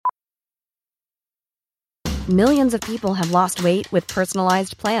Millions of people have lost weight with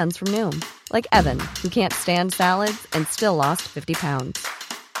personalized plans from Noom. Like Evan, who can't stand salads and still lost 50 pounds.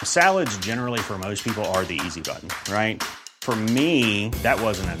 Salads generally for most people are the easy button, right? For me, that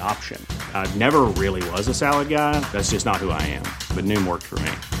wasn't an option. I never really was a salad guy. That's just not who I am. But Noom worked for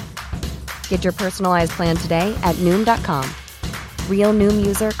me. Get your personalized plan today at Noom.com. Real Noom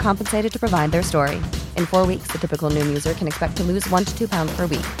user compensated to provide their story. In 4 weeks, the typical Noom user can expect to lose 1 to 2 pounds per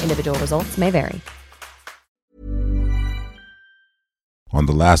week. Individual results may vary. On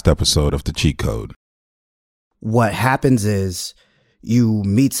the last episode of The Cheat Code. What happens is you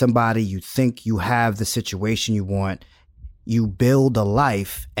meet somebody, you think you have the situation you want, you build a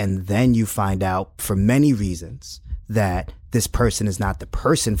life, and then you find out for many reasons that this person is not the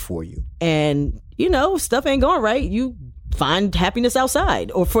person for you. And, stuff ain't going right. You find happiness outside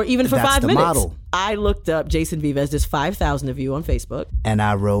or for 5 minutes. Model. I looked up Jason Vives. There's 5,000 of you on Facebook. And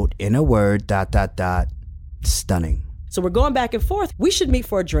I wrote in a word, ... stunning. So we're going back and forth. We should meet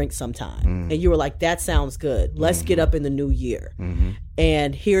for a drink sometime. And you were like, that sounds good. Let's get up in the new year.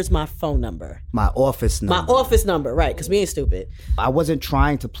 And here's my phone number. My office number. Right, because we ain't stupid. I wasn't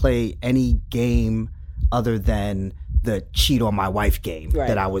trying to play any game other than the cheat on my wife game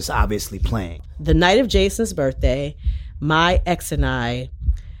that I was obviously playing. The night of Jason's birthday, my ex and I,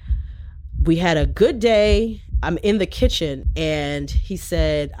 we had a good day. I'm in the kitchen and he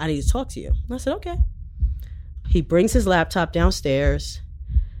said, I need to talk to you. And I said, okay. He brings his laptop downstairs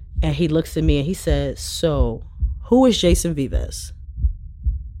and he looks at me and he says, so who is Jason Vives?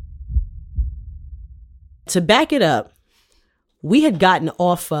 To back it up, we had gotten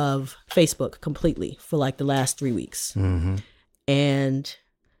off of Facebook completely for like the last 3 weeks. And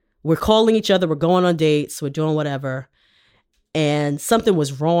we're calling each other, we're going on dates, we're doing whatever. And something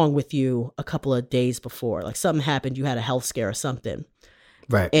was wrong with you a couple of days before. Like something happened, you had a health scare or something.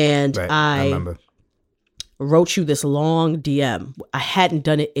 Right. And I remember. Wrote you this long DM. I hadn't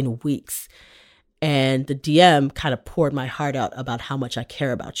done it in weeks. And the DM kind of poured my heart out about how much I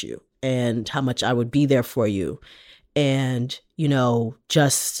care about you and how much I would be there for you. And,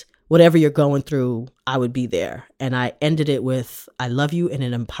 just whatever you're going through, I would be there. And I ended it with, I love you in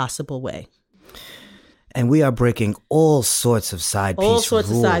an impossible way. And we are breaking all sorts of side piece rules.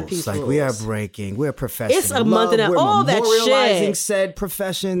 Like we are breaking, we're professional. It's a month and all that shit. Memorializing said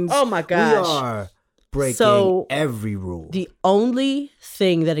professions. Oh my gosh. We are breaking every rule. The only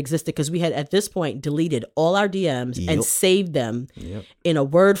thing that existed, because we had at this point deleted all our DMs and saved them in a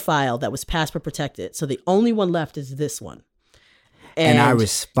Word file that was password protected. So the only one left is this one. And I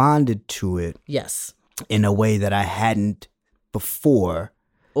responded to it. Yes. In a way that I hadn't before.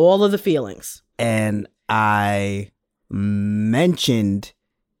 All of the feelings. And I mentioned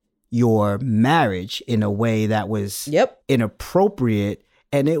your marriage in a way that was inappropriate.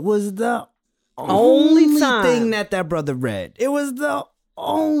 And it was the only thing that brother read. It was the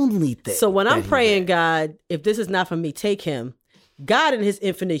only thing. So when I'm praying, God, if this is not for me, take him. God in his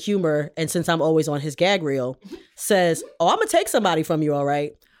infinite humor, and since I'm always on his gag reel, says, oh, I'm going to take somebody from you, all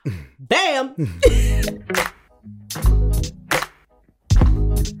right? Bam!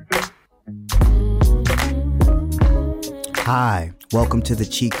 Hi, welcome to The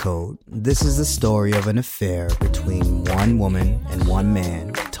Cheat Code. This is the story of an affair between one woman and one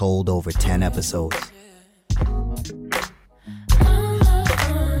man told over 10 episodes.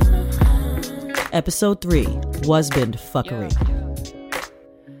 Episode 3, Wus-band Fuckery.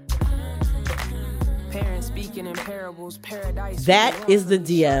 That is the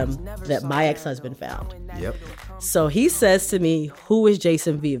DM that my ex-husband found. Yep. So he says to me, who is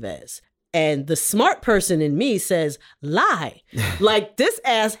Jason Vives? And the smart person in me says, lie. Like this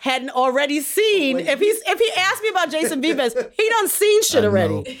ass hadn't already seen. If he asked me about Jason Vives, he done seen shit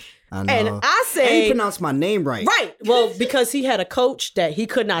already. I know. And I say... And he pronounced my name right. Right. Well, because he had a coach that he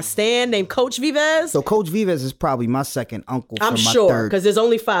could not stand named Coach Vives. So Coach Vives is probably my second uncle. I'm sure, because there's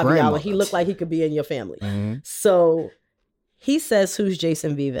only 5 of y'all. He looked like he could be in your family. Mm-hmm. So he says, who's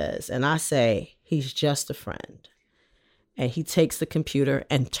Jason Vives? And I say, he's just a friend. And he takes the computer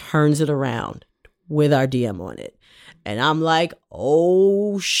and turns it around with our DM on it. And I'm like,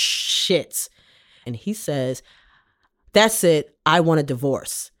 oh, shit. And he says, that's it. I want a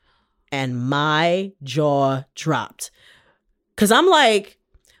divorce. And my jaw dropped. Because I'm like,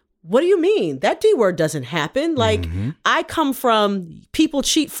 what do you mean? That D word doesn't happen. Like, I come from people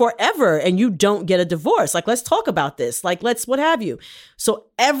cheat forever and you don't get a divorce. Like, let's talk about this. Like, let's what have you. So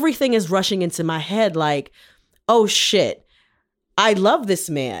everything is rushing into my head like, oh, shit. I love this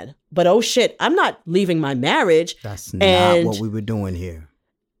man, but oh, shit, I'm not leaving my marriage. That's not what we were doing here.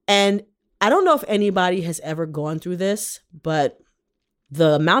 And I don't know if anybody has ever gone through this, but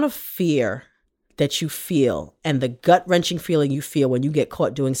the amount of fear that you feel and the gut-wrenching feeling you feel when you get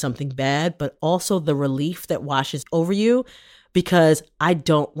caught doing something bad, but also the relief that washes over you because I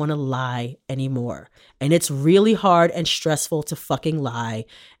don't want to lie anymore. And it's really hard and stressful to fucking lie.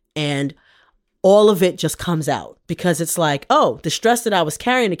 And all of it just comes out because it's like, oh, the stress that I was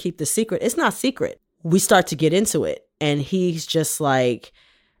carrying to keep this secret, it's not secret. We start to get into it. And he's just like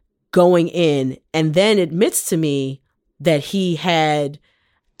going in and then admits to me that he had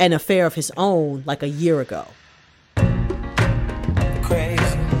an affair of his own like a year ago. Crazy.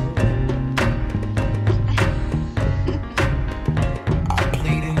 I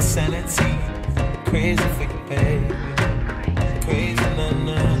plead insanity. Crazy for you, baby. Crazy,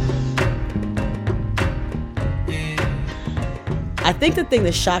 yeah. I think the thing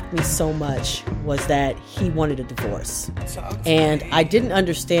that shocked me so much was that he wanted a divorce. And I didn't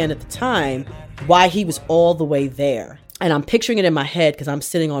understand at the time why he was all the way there. And I'm picturing it in my head because I'm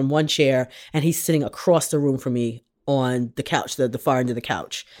sitting on one chair and he's sitting across the room from me on the couch, the far end of the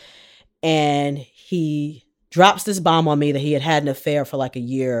couch. And he drops this bomb on me that he had an affair for like a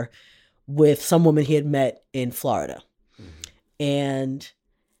year with some woman he had met in Florida. And,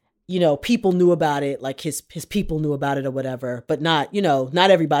 you know, people knew about it, like his people knew about it or whatever, but not, you know,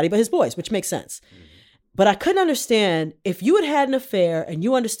 not everybody, but his boys, which makes sense. But I couldn't understand if you had an affair and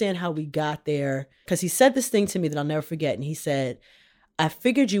you understand how we got there, because he said this thing to me that I'll never forget. And he said, I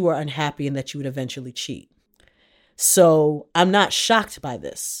figured you were unhappy and that you would eventually cheat. So I'm not shocked by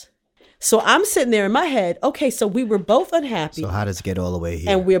this. So I'm sitting there in my head, okay, so we were both unhappy. So how does it get all the way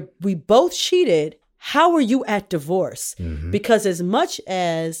here? And we both cheated. How are you at divorce? Mm-hmm. Because as much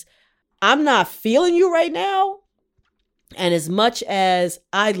as I'm not feeling you right now, and as much as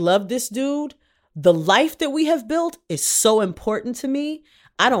I love this dude, the life that we have built is so important to me.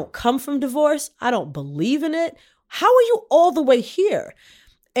 I don't come from divorce. I don't believe in it. How are you all the way here?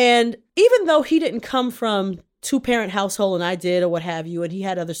 And even though he didn't come from two-parent household and I did or what have you, and he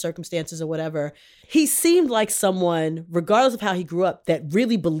had other circumstances or whatever, he seemed like someone, regardless of how he grew up, that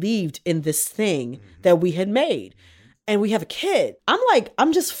really believed in this thing that we had made. And we have a kid.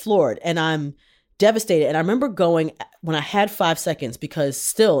 I'm just floored and I'm devastated. And I remember going when I had 5 seconds, because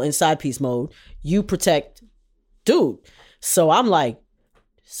still in side piece mode, you protect dude. So I'm like,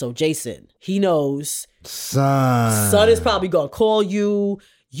 so Jason, he knows son is probably going to call you.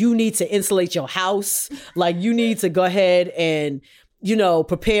 You need to insulate your house. Like you need to go ahead and, you know,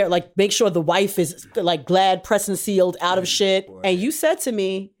 prepare, like make sure the wife is like glad, pressed and sealed out of shit. And you said to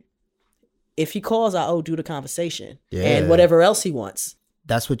me, if he calls, I owe dude a conversation and whatever else he wants.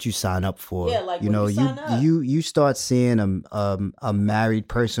 That's what you sign up for. Yeah, like you know, you start seeing a married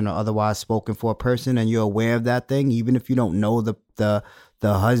person or otherwise spoken for person, and you're aware of that thing, even if you don't know the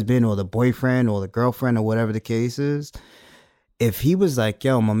husband or the boyfriend or the girlfriend or whatever the case is. If he was like,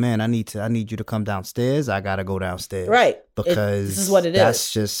 "Yo, my man, I need you to come downstairs," I gotta go downstairs, right? Because this is what it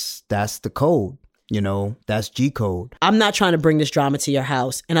is. That's the code. You know, that's G code. I'm not trying to bring this drama to your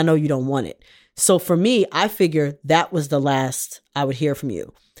house, and I know you don't want it. So for me, I figure that was the last I would hear from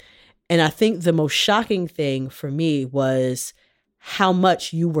you. And I think the most shocking thing for me was how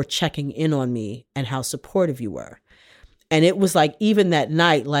much you were checking in on me and how supportive you were. And it was like, even that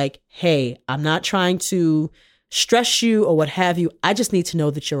night, like, hey, I'm not trying to stress you or what have you. I just need to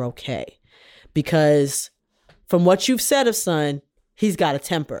know that you're okay. Because from what you've said of son, he's got a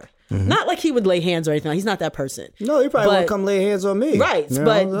temper. Mm-hmm. Not like he would lay hands or anything. He's not that person. No, he probably won't come lay hands on me. Right. You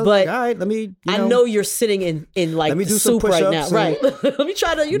know? But all right, let me. I know you're sitting in like the soup right now. Right. Let me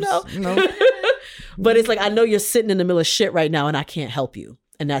try to, you know. But it's like, I know you're sitting in the middle of shit right now and I can't help you.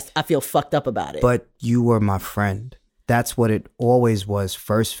 And I feel fucked up about it. But you were my friend. That's what it always was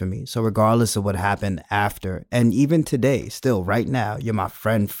first for me. So regardless of what happened after, and even today, still right now, you're my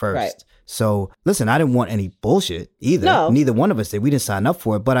friend first. Right. So listen, I didn't want any bullshit either. No. Neither one of us did. We didn't sign up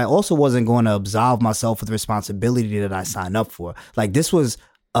for it. But I also wasn't going to absolve myself of the responsibility that I signed up for. Like this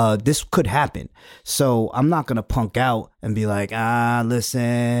could happen. So I'm not going to punk out and be like,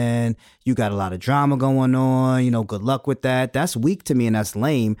 listen, you got a lot of drama going on. You know, good luck with that. That's weak to me and that's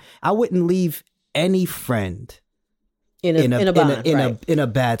lame. I wouldn't leave any friend in a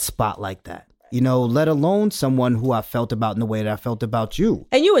bad spot like that. You know, let alone someone who I felt about in the way that I felt about you.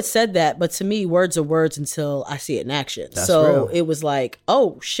 And you had said that, but to me, words are words until I see it in action. That's so real. It was like,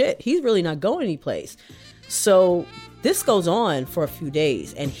 oh shit, he's really not going anyplace. So this goes on for a few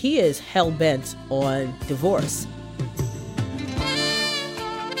days and he is hell-bent on divorce.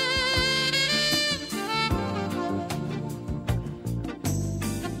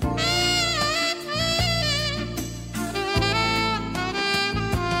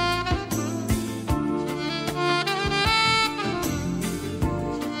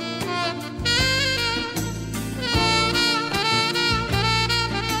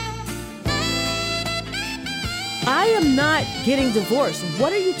 not getting divorced.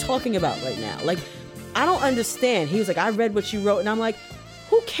 What are you talking about right now? Like, I don't understand. He was like, I read what you wrote. And I'm like,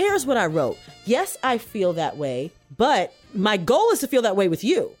 who cares what I wrote? Yes, I feel that way, but my goal is to feel that way with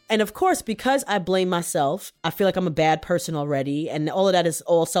you. And of course, because I blame myself, I feel like I'm a bad person already. And all of that is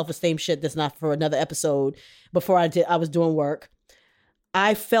all self-esteem shit that's not for another episode. Before I was doing work,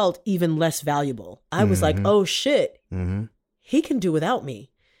 I felt even less valuable. I was like, oh shit, he can do without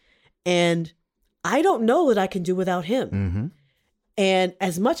me. And I don't know that I can do without him. And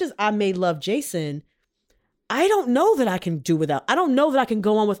as much as I may love Jason, I don't know that I can do without. I don't know that I can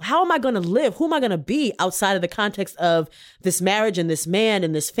go on with. How am I going to live? Who am I going to be outside of the context of this marriage and this man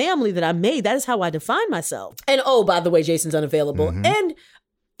and this family that I made? That is how I define myself. And oh, by the way, Jason's unavailable. And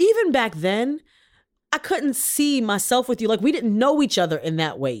even back then, I couldn't see myself with you. Like, we didn't know each other in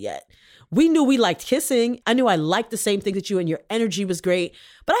that way yet. We knew we liked kissing. I knew I liked the same things that you, and your energy was great.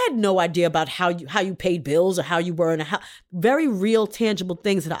 But I had no idea about how you paid bills or how you were, and how very real, tangible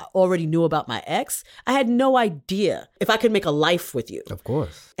things that I already knew about my ex. I had no idea if I could make a life with you. Of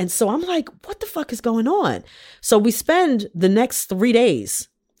course. And so I'm like, what the fuck is going on? So we spend the next 3 days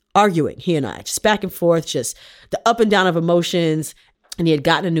arguing, he and I, just back and forth, just the up and down of emotions. And he had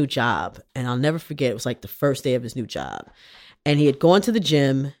gotten a new job. And I'll never forget, it was like the first day of his new job. And he had gone to the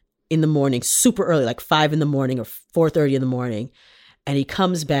gym in the morning, super early, like 5 in the morning or 4:30 in the morning. And he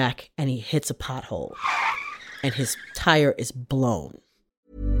comes back and he hits a pothole and his tire is blown.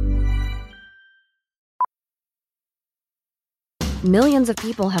 Millions of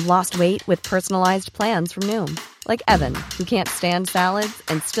people have lost weight with personalized plans from Noom. Like Evan, who can't stand salads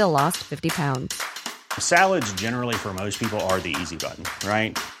and still lost 50 pounds. Salads generally for most people are the easy button,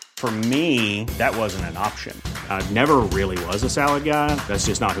 right? For me, that wasn't an option. I never really was a salad guy. That's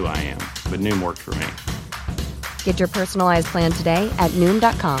just not who I am. But Noom worked for me. Get your personalized plan today at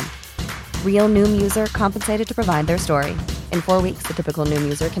Noom.com. Real Noom user compensated to provide their story. In 4 weeks, the typical Noom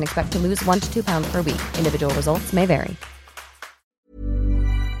user can expect to lose 1 to 2 pounds per week. Individual results may vary.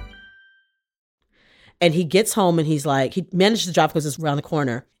 And he gets home and he's like, he managed to drive because it's around the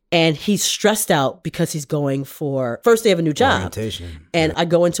corner. And he's stressed out because he's going for first day of a new job. Orientation. And I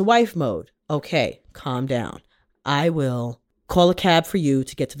go into wife mode. Okay, calm down. I will call a cab for you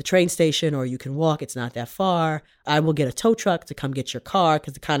to get to the train station, or you can walk. It's not that far. I will get a tow truck to come get your car,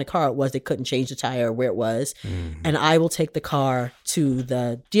 because the kind of car it was, they couldn't change the tire where it was. And I will take the car to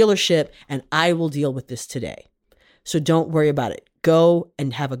the dealership and I will deal with this today. So don't worry about it. Go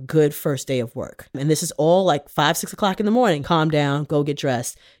and have a good first day of work. And this is all like 5, 6 o'clock in the morning. Calm down, go get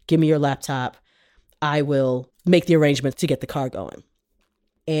dressed, give me your laptop. I will make the arrangements to get the car going.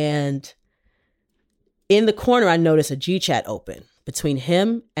 And in the corner, I notice a G-chat open between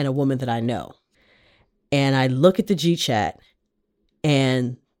him and a woman that I know. And I look at the G-chat,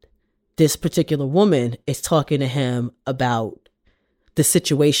 and this particular woman is talking to him about the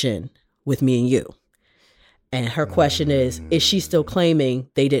situation with me and you. And her question is she still claiming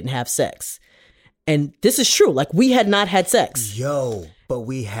they didn't have sex? And this is true. Like, we had not had sex. Yo, but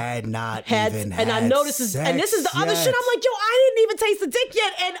we had not even had And I noticed sex and this is the other shit. I'm like, yo, I didn't even taste the dick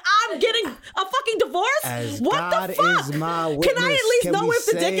yet, and I'm getting a fucking divorce? As what God the fuck? is my witness, can I at least can know we if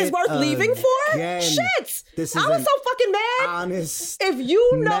the dick say is worth leaving for? again? Shit. This is I was an so fucking mad. honest If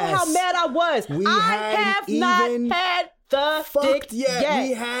you know mess. how mad I was, We I hadn't have not even had the fucked dick yet.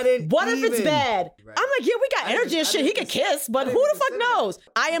 We hadn't What if it's even. bad? Right. I'm like, yeah, we got energy and shit. He could kiss, but who the fuck knows?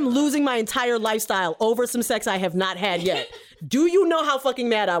 I am losing my entire lifestyle over some sex I have not had yet. Do you know how fucking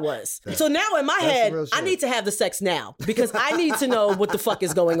mad I was? So now in my head, real shit. I need to have the sex now, because I need to know what the fuck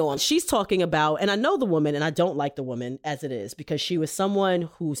is going on. She's talking about, and I know the woman, and I don't like the woman as it is, because she was someone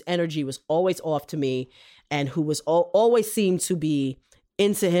whose energy was always off to me, and who was always seemed to be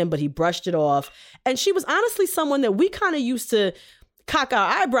into him, but he brushed it off. And she was honestly someone that we kind of used to cock our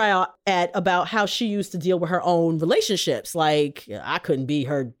eyebrow at about how she used to deal with her own relationships. Like, I couldn't be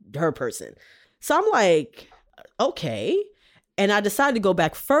her person. So I'm like, okay. And I decided to go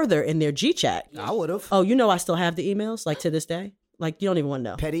back further in their G-chat. I would have. Oh, you know I still have the emails, like, to this day? Like, you don't even want to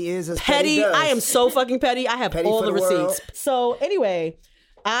know. Petty is as Petty, does. I am so fucking petty. I have Petty all for the the world. receipts. So anyway,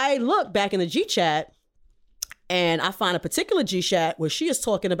 I look back in the G-chat, and I find a particular G-chat where she is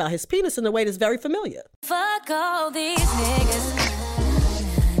talking about his penis in a way that's very familiar. Fuck all these niggas.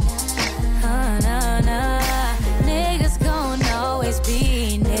 Nah. Niggas gon' always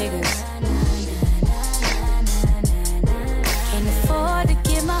be niggas. Can't afford to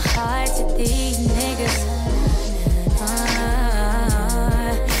give my heart to these niggas.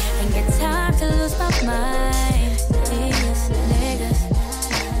 Ain't got time to lose my mind. These niggas.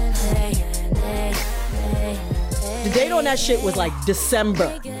 The date on that shit was like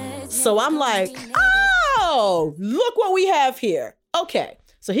December. So I'm like, oh, look what we have here. Okay.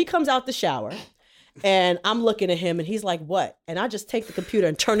 So he comes out the shower and I'm looking at him and he's like, what? And I just take the computer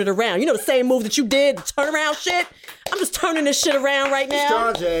and turn it around. You know the same move that you did, the turn around shit? I'm just turning this shit around right now.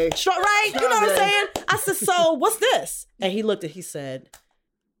 Strong J. Right? You know what I'm saying? I said, so what's this? And he looked at, he said,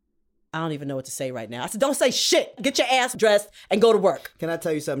 I don't even know what to say right now. I said, don't say shit. Get your ass dressed and go to work. Can I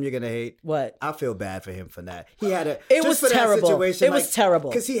tell you something you're going to hate? What? I feel bad for him for that. He had a... It was terrible. It was terrible.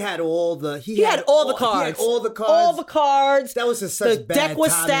 Because he had all the... He had all the cards. He had all the cards. All the cards. That was just such the bad deck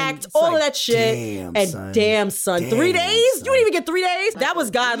was timing. stacked. It's All like, of that shit. Damn, son. 3 days? Son. You didn't even get 3 days? That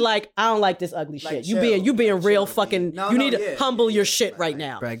was God like, I don't like this ugly shit. You being real fucking... you need to humble your shit right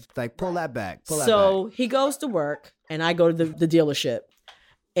now. Like, pull that back. So he goes to work and I go to the dealership.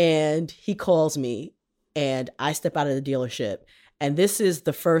 And he calls me and I step out of the dealership. And this is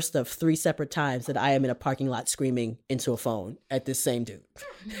the first of 3 separate times that I am in a parking lot screaming into a phone at this same dude.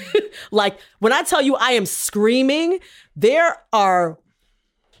 Like, when I tell you I am screaming, there are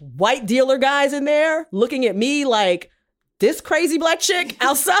white dealer guys in there looking at me like, this crazy black chick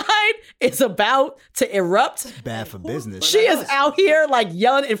outside is about to erupt. Bad for business. She is out here like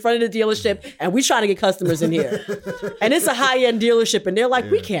yelling in front of the dealership and we trying to get customers in here. And it's a high-end dealership and they're like,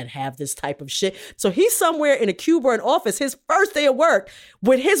 we can't have this type of shit. So he's somewhere in a cube or an office, his first day of work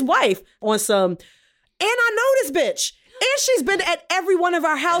with his wife on some, and I know this bitch. And she's been at every one of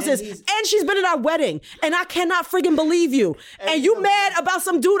our houses. And she's been at our wedding. And I cannot friggin' believe you. And you mad about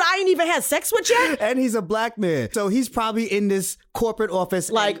some dude I ain't even had sex with yet? And he's a black man. So he's probably in this corporate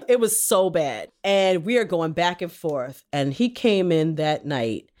office. Like, it was so bad. And we are going back and forth. And he came in that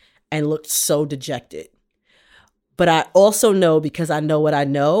night and looked so dejected. But I also know, because I know what I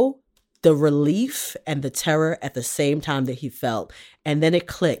know, the relief and the terror at the same time that he felt. And then it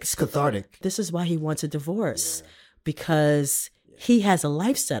clicks. It's cathartic. This is why he wants a divorce. Yeah. Because he has a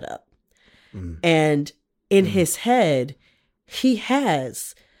life set up. And in his head, he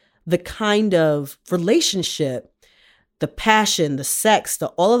has the kind of relationship, the passion, the sex,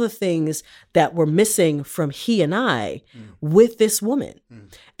 all of the things that were missing from he and I with this woman.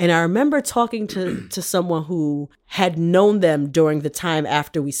 And I remember talking to someone who had known them during the time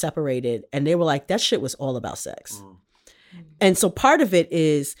after we separated, and they were like, that shit was all about sex. And so part of it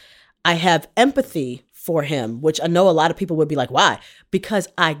is I have empathy for him, which I know a lot of people would be like, why? Because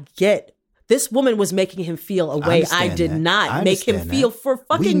I get this woman was making him feel a way I did not make him feel for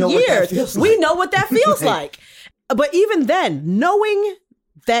fucking years. We know what that feels like. But even then, knowing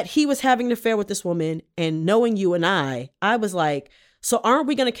that he was having an affair with this woman and knowing you and I was like, so aren't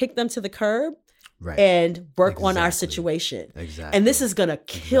we going to kick them to the curb? Right. And work on our situation? Exactly. And this is going to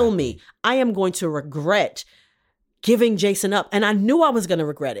kill me. I am going to regret giving Jason up. And I knew I was going to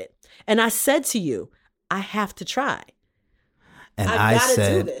regret it. And I said to you, I have to try. And I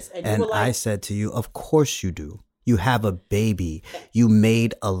said, do this. And like, I said to you, of course you do. You have a baby. You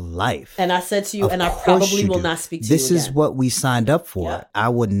made a life. And I said to you, and I probably will not speak to you again. This is what we signed up for. Yep. I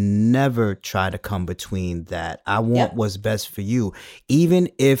would never try to come between that. I want what's best for you. Even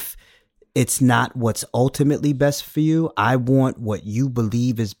if it's not what's ultimately best for you, I want what you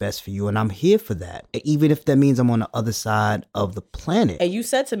believe is best for you. And I'm here for that. Even if that means I'm on the other side of the planet. And you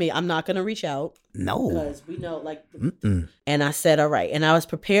said to me, I'm not going to reach out. No. Because we know, like, and I said, all right. And I was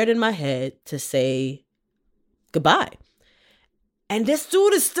prepared in my head to say goodbye. And this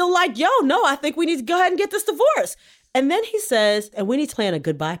dude is still like, yo, no, I think we need to go ahead and get this divorce. And then he says, and we need to plan a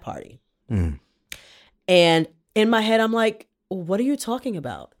goodbye party. And in my head, I'm like, what are you talking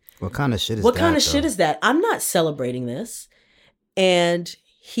about? What kind of shit is that? What kind of shit is that? I'm not celebrating this. And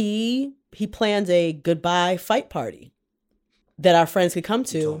he planned a goodbye fight party that our friends could come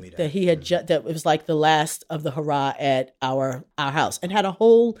to. That he had that it was like the last of the hurrah at our house, and had a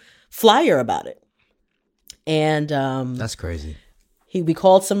whole flyer about it. And that's crazy. We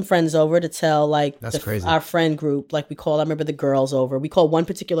called some friends over to tell like crazy. Our friend group. Like I remember the girls over. We called one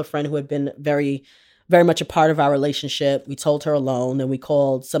particular friend who had been very much a part of our relationship. We told her alone, and we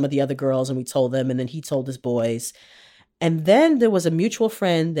called some of the other girls and we told them, and then he told his boys. And then there was a mutual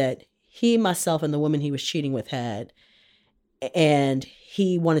friend that he, myself, and the woman he was cheating with had, and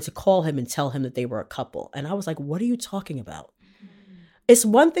he wanted to call him and tell him that they were a couple. And I was like, what are you talking about? It's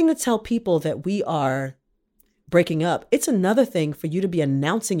one thing to tell people that we are breaking up. It's another thing for you to be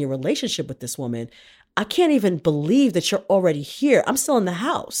announcing your relationship with this woman. I can't even believe that you're already here. I'm still in the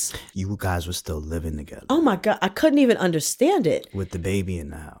house. You guys were still living together. Oh my God. I couldn't even understand it. With the baby in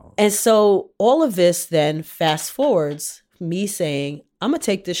the house. And so all of this then fast forwards me saying, I'm going to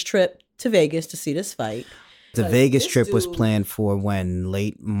take this trip to Vegas to see this fight. The Vegas trip was planned for when?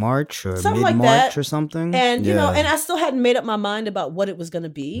 Late March or something mid-March like that. Or something? And, you know, and I still hadn't made up my mind about what it was going to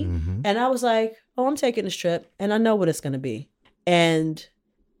be. Mm-hmm. And I was like, oh, I'm taking this trip and I know what it's going to be. And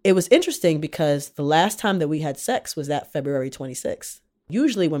it was interesting because the last time that we had sex was that February 26th.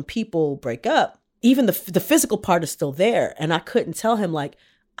 Usually when people break up, even the physical part is still there. And I couldn't tell him, like,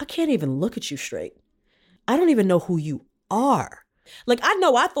 I can't even look at you straight. I don't even know who you are. Like, I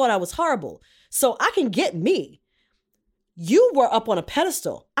know I thought I was horrible. So I can get me. You were up on a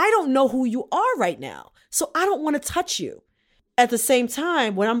pedestal. I don't know who you are right now. So I don't want to touch you. At the same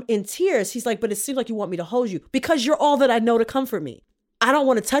time, when I'm in tears, he's like, but it seems like you want me to hold you because you're all that I know to comfort me. I don't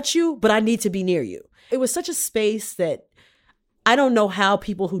want to touch you, but I need to be near you. It was such a space that I don't know how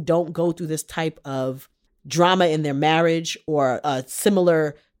people who don't go through this type of drama in their marriage or a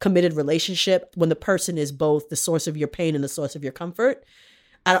similar committed relationship, when the person is both the source of your pain and the source of your comfort,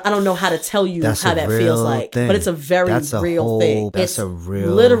 I don't know how to tell you how that feels like, but it's a very real thing. That's a real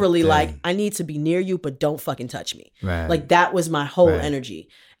literally thing. Like, I need to be near you, but don't fucking touch me. Right. Like, that was my whole energy.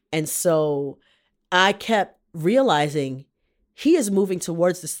 And so I kept realizing he is moving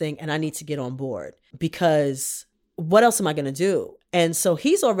towards this thing and I need to get on board because what else am I going to do? And so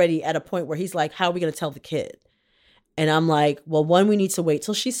he's already at a point where he's like, how are we going to tell the kid? And I'm like, well, one, we need to wait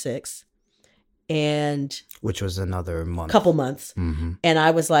till she's 6. And which was another month, couple months. Mm-hmm. And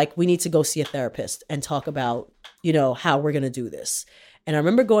I was like, we need to go see a therapist and talk about, you know, how we're going to do this. And I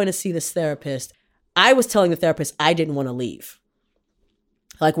remember going to see this therapist. I was telling the therapist I didn't want to leave.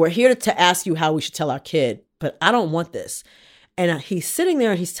 Like, we're here to ask you how we should tell our kid, but I don't want this. And he's sitting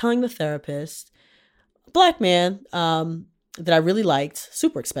there and he's telling the therapist, a Black man that I really liked,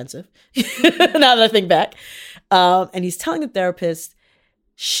 super expensive, now that I think back. And he's telling the therapist,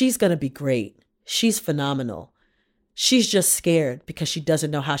 she's going to be great. She's phenomenal. She's just scared because she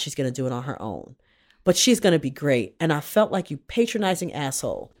doesn't know how she's going to do it on her own. But she's going to be great. And I felt like, you patronizing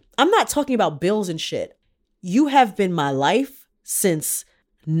asshole. I'm not talking about bills and shit. You have been my life since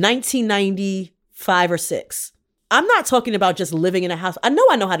 1995 or 6. I'm not talking about just living in a house. I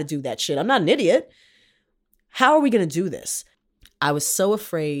know how to do that shit. I'm not an idiot. How are we going to do this? I was so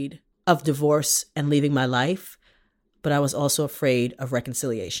afraid of divorce and leaving my life, but I was also afraid of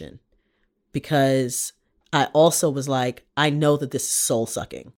reconciliation because I also was like, I know that this is soul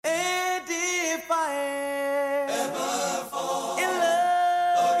sucking. And if I ever fall in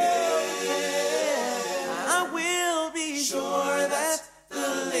love again, I will be sure that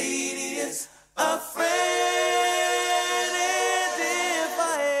the lady is a friend. And if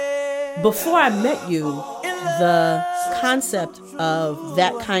I Before I met you, the concept of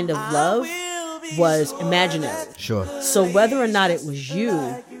that kind of love was imaginary. Sure. So whether or not it was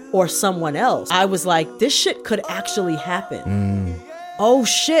you or someone else, I was like, this shit could actually happen. Oh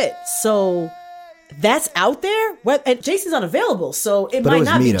shit. So that's out there? And Jason's unavailable, so it might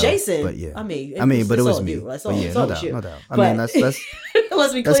not be Jason. But yeah. I mean, but it was me. It's But all, yeah, no doubt. I mean, let's let's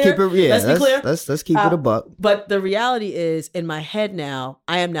be clear. Let's keep it. Yeah, let's be clear. Let's keep it a buck. But the reality is, in my head now,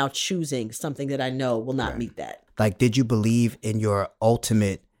 I am now choosing something that I know will not meet that. Like, did you believe in your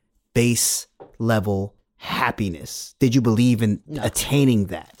ultimate base level happiness? Did you believe in attaining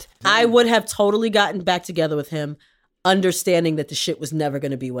that? I would have totally gotten back together with him, understanding that the shit was never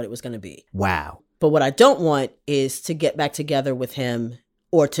going to be what it was going to be. Wow. But what I don't want is to get back together with him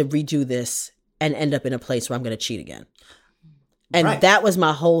or to redo this and end up in a place where I'm going to cheat again. And that was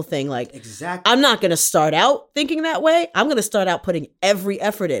my whole thing. Like, exactly. I'm not going to start out thinking that way. I'm going to start out putting every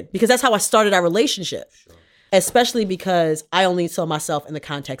effort in because that's how I started our relationship. Sure. Especially because I only saw myself in the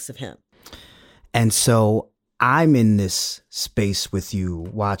context of him. And so I'm in this space with you,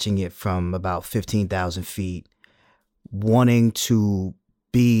 watching it from about 15,000 feet, wanting to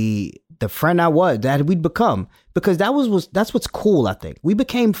be the friend that we'd become, because that's what's cool. I think we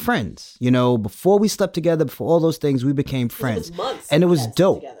became friends, you know, before we slept together, before all those things, we became friends, and it was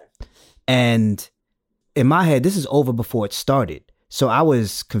dope. And in my head, this is over before it started. So I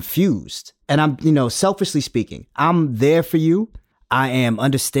was confused, and I'm, you know, selfishly speaking, I'm there for you. I am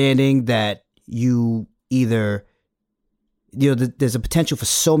understanding that you either, you know, there's a potential for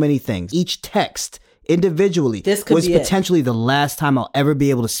so many things. Each text individually was potentially the last time I'll ever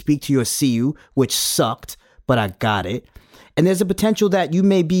be able to speak to you or see you, which sucked, but I got it. And there's a potential that you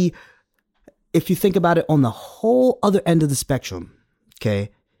may be, if you think about it on the whole other end of the spectrum,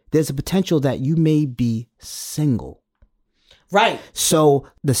 okay, there's a potential that you may be single. Right. So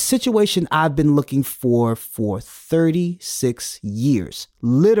the situation I've been looking for 36 years,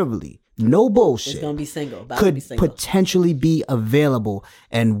 literally, no bullshit. It's gonna be single. Could potentially be available.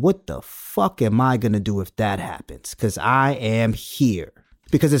 And what the fuck am I gonna do if that happens? Because I am here.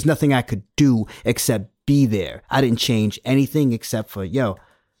 because there's nothing I could do except be there. I didn't change anything except for,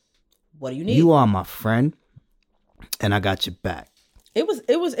 what do you need? You are my friend, and I got your back. It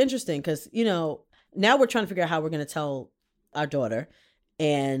was interesting because, now we're trying to figure out how we're going to tell our daughter.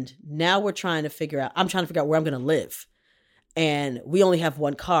 And now I'm trying to figure out where I'm going to live. And we only have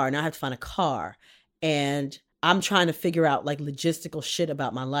one car, and I have to find a car. And I'm trying to figure out like logistical shit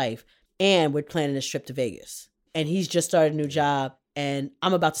about my life. And we're planning a trip to Vegas. And he's just started a new job. And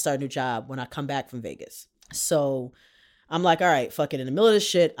I'm about to start a new job when I come back from Vegas. So I'm like, all right, fuck it. In the middle of this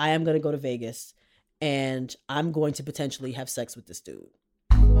shit, I am going to go to Vegas. And I'm going to potentially have sex with this dude.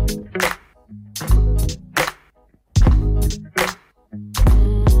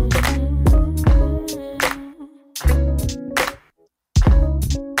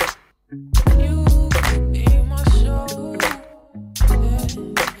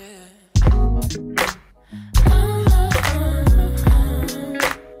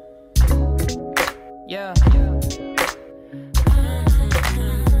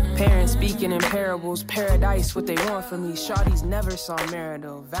 Speaking in parables, paradise, what they want from me. Shawty's never saw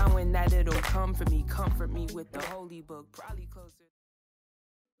marital, vowing that it'll come for me, comfort me with the holy book, probably closer.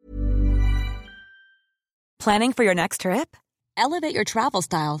 Planning for your next trip? Elevate your travel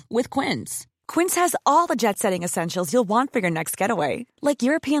style with Quince. Quince has all the jet-setting essentials you'll want for your next getaway, like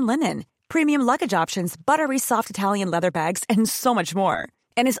European linen, premium luggage options, buttery soft Italian leather bags, and so much more.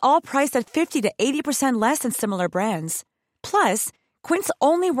 And is all priced at 50 to 80% less than similar brands. Plus, Quince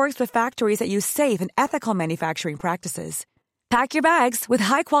only works with factories that use safe and ethical manufacturing practices. Pack your bags with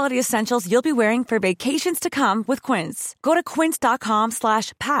high-quality essentials you'll be wearing for vacations to come with Quince. Go to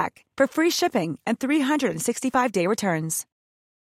quince.com/pack for free shipping and 365-day returns.